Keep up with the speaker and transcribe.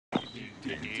I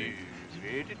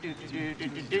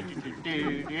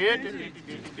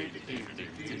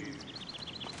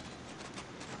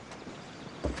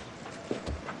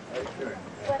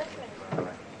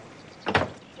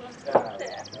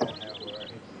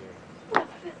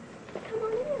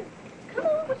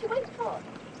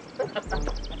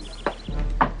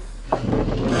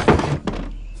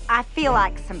feel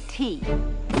like some tea.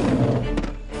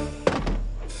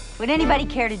 Would anybody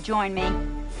care to join me?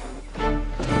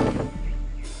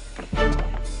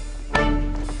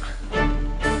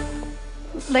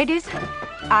 Ladies,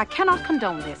 I cannot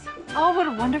condone this. Oh, what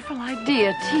a wonderful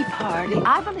idea, tea party.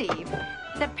 I believe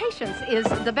that patience is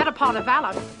the better part of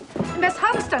valor. Miss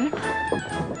Hunston,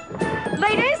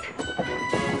 ladies,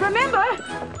 remember,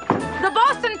 the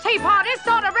Boston Tea Party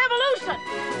started a revolution.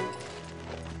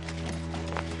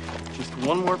 Just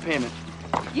one more payment.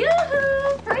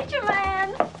 Yoo-hoo, preacher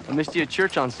man. I missed you at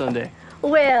church on Sunday.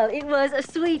 Well, it was a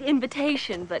sweet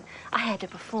invitation, but I had to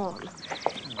perform.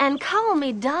 And call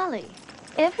me Dolly.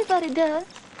 Everybody does.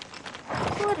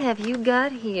 What have you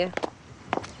got here?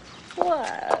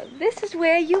 Why, this is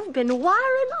where you've been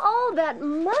wiring all that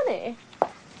money.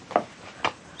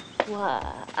 Why,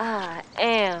 I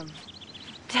am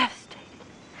devastated.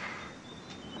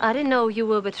 I didn't know you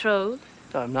were betrothed.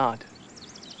 I'm not.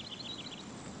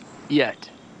 Yet.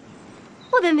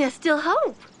 Well, then there's still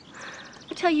hope.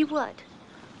 I tell you what,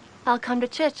 I'll come to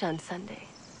church on Sunday.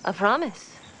 I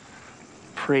promise.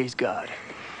 Praise God.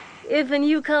 If and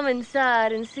you come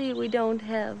inside and see we don't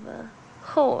have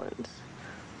horns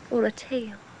or a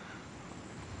tail.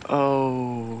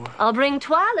 Oh. I'll bring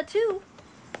Twyla, too.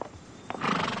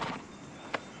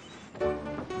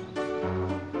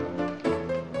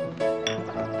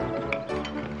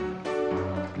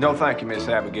 No, thank you, Miss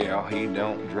Abigail. He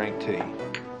don't drink tea.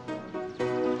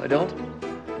 I don't?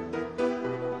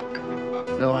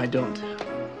 No, I don't.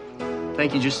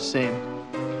 Thank you just the same.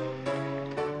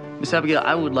 Miss Abigail,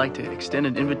 I would like to extend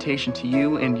an invitation to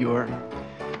you and your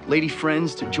lady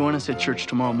friends to join us at church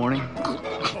tomorrow morning.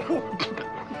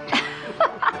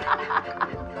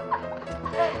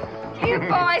 You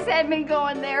boys had me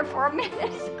going there for a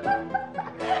minute.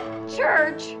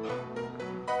 Church.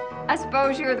 I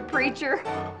suppose you're the preacher.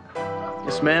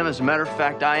 Yes, ma'am. As a matter of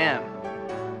fact, I am.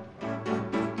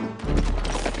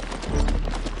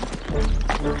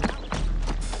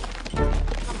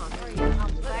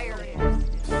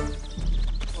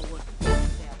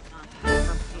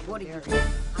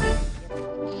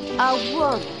 A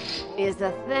woman is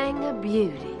a thing of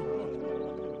beauty.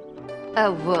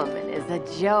 A woman is a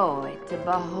joy to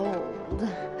behold.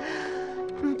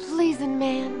 Pleasing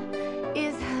man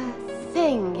is her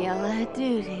singular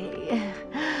duty.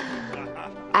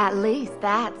 At least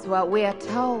that's what we're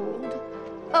told.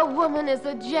 A woman is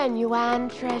a genuine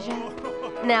treasure.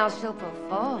 Now she'll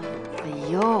perform for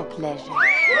your pleasure.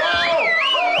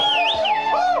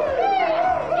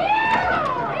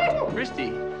 Christy,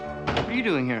 what are you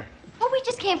doing here? Oh, we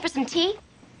just came for some tea.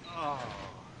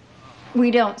 We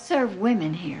don't serve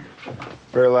women here.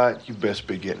 Fairlight, you best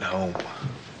be getting home.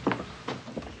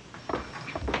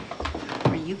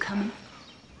 Are you coming?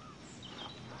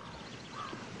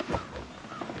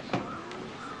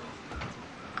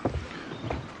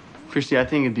 Christy, I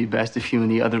think it'd be best if you and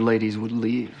the other ladies would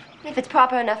leave. If it's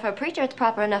proper enough for a preacher, it's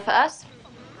proper enough for us.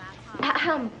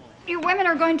 You women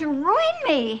are going to ruin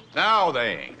me. No,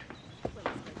 they ain't.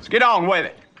 Let's get on with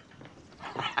it.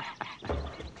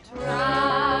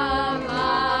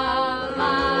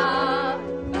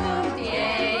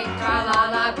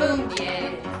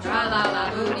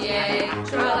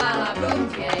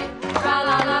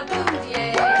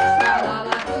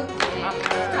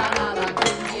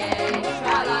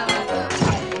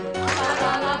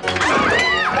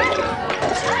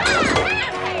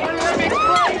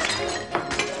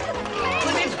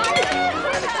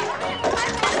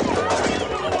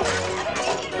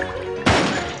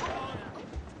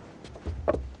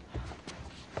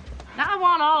 Now I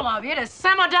want all of you to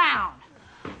simmer down.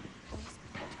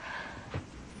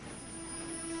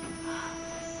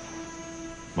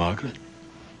 Margaret?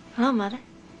 Hello, Mother.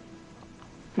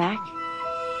 Mac.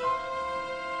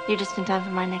 You're just in time for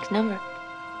my next number.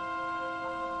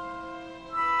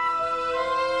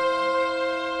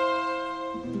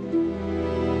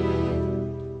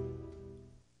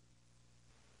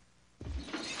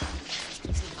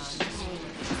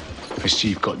 I see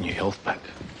you've gotten your health back.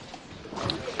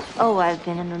 Oh, I've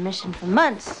been in remission for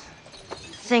months.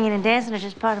 Singing and dancing are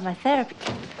just part of my therapy.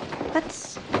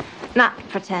 Let's not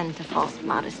pretend to false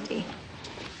modesty.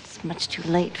 It's much too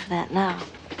late for that now.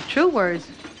 True words.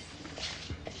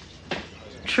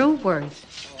 True words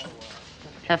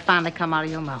have finally come out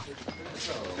of your mouth.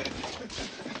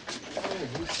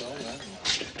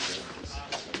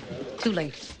 Too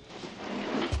late.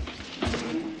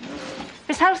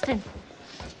 Miss Holston,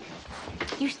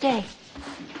 you stay.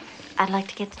 I'd like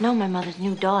to get to know my mother's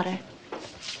new daughter.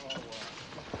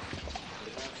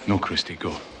 No, Christy,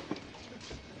 go.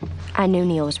 I knew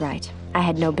Neil was right. I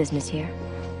had no business here.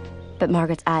 But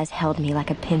Margaret's eyes held me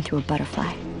like a pin through a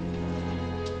butterfly.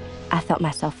 I felt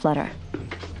myself flutter,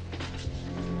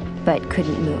 but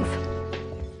couldn't move.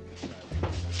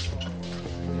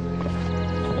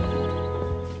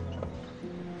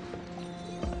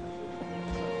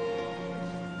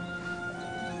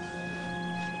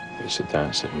 You sit down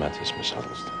and sit matters, Miss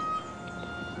Huddleston.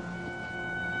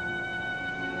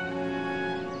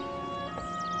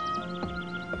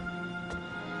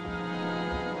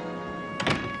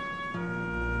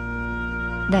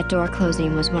 That door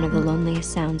closing was one of the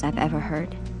loneliest sounds I've ever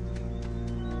heard.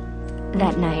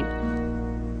 That night,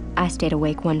 I stayed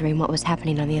awake wondering what was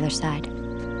happening on the other side.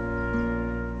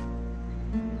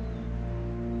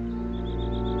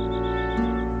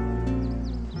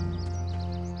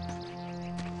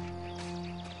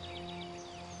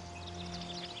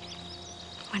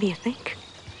 What do you think?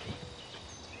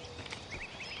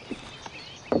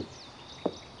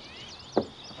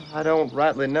 I don't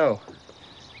rightly know.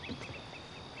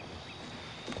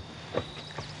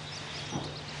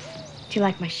 Do you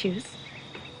like my shoes?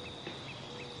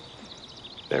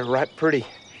 They're right pretty.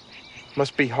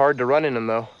 Must be hard to run in them,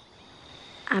 though.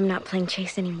 I'm not playing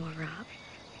chase anymore, Rob.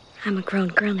 I'm a grown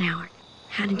girl now.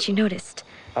 Hadn't you noticed?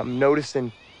 I'm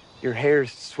noticing your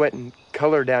hair's sweating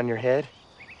color down your head.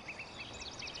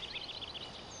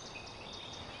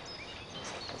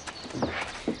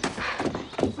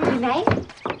 Renee?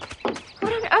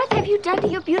 What on earth have you done to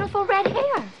your beautiful red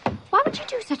hair? Why would you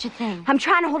do such a thing? I'm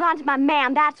trying to hold on to my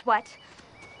man, that's what.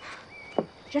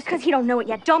 Just because he don't know it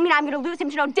yet, don't mean I'm going to lose him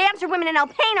to no damser women in El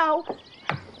Pano.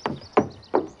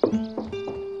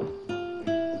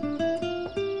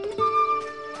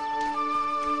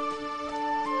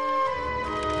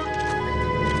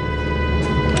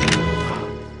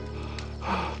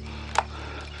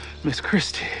 Miss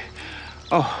Christy.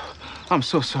 Oh, I'm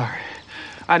so sorry.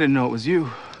 I didn't know it was you.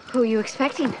 Who are you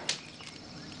expecting?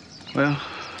 Well,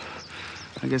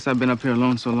 I guess I've been up here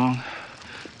alone so long,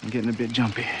 I'm getting a bit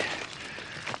jumpy.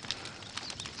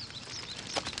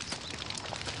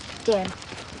 Dan,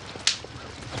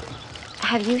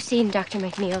 have you seen Dr.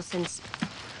 McNeil since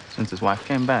Since his wife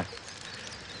came back.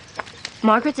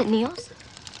 Margaret's at Neil's?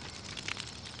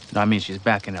 No, I mean, she's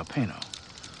back in El Pano.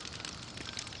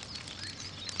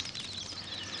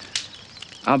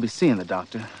 I'll be seeing the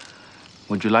doctor.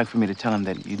 Would you like for me to tell him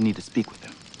that you need to speak with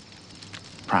him?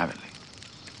 Privately.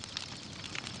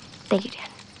 Thank you, Dan.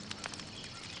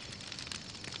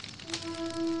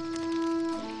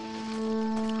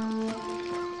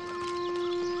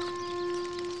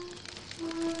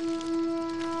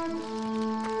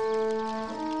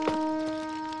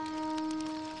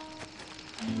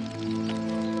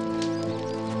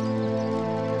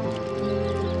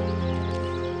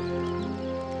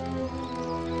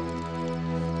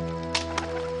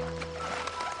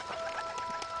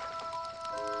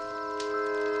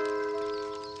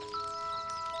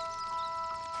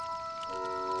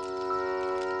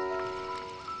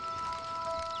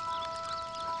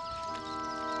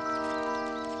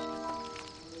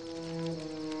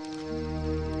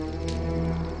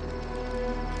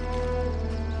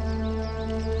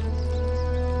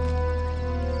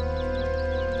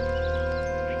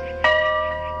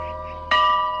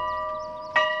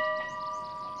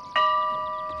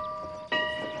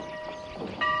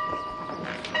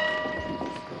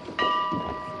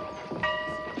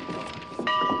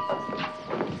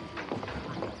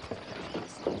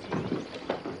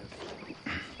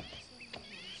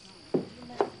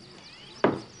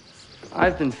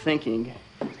 I've been thinking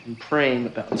and praying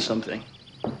about something.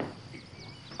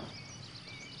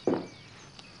 The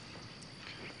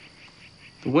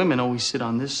women always sit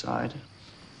on this side,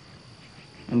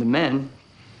 and the men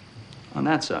on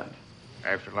that side.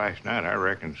 After last night, I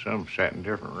reckon some sat in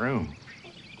different rooms.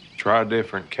 Try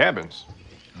different cabins.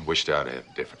 I wished I'd had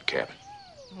a different cabin.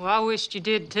 Well, I wished you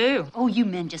did, too. Oh, you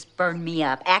men just burned me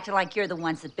up, acting like you're the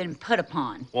ones that've been put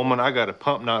upon. Woman, I got a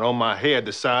pump knot on my head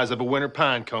the size of a winter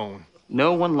pine cone.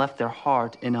 No one left their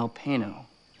heart in El Pano.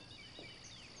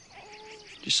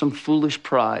 Just some foolish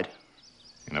pride.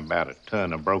 And about a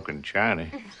ton of broken china.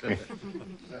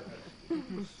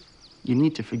 You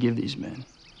need to forgive these men.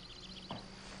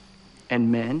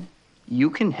 And men, you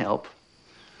can help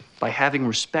by having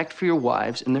respect for your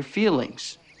wives and their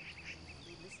feelings.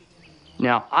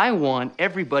 Now, I want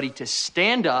everybody to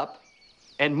stand up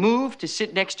and move to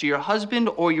sit next to your husband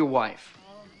or your wife.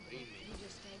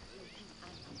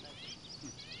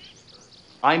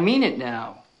 I mean it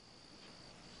now.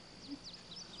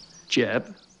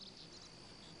 Jeb,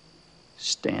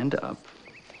 stand up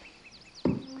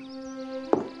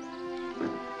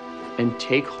and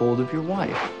take hold of your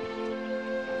wife.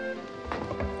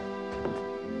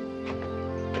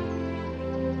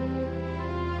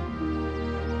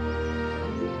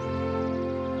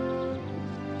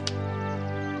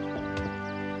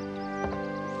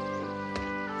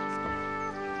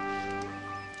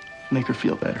 Make her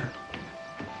feel better.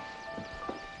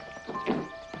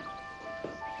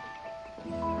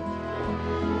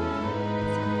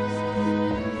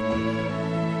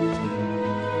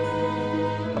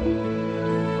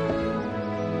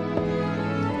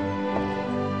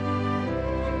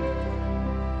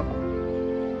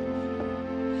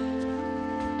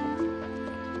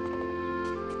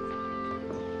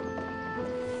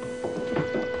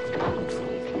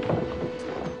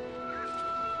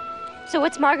 So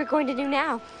what's Margaret going to do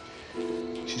now?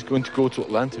 She's going to go to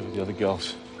Atlanta with the other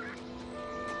girls.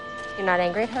 You're not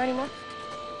angry at her anymore?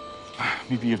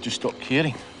 Maybe you've just stopped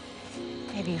caring.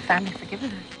 Maybe you finally forgiven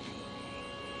her.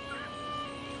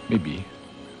 Maybe.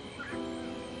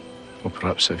 Or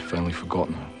perhaps I've finally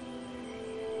forgotten her.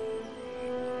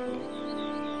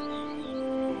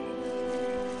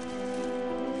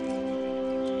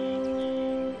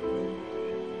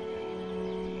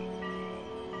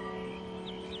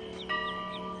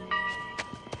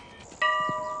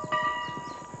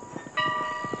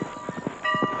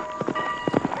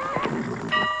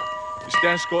 It's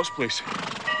Dan Scott's place.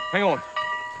 Hang on.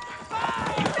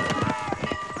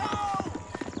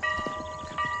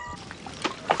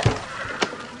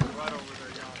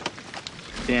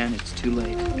 Dan, it's too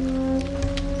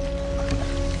late.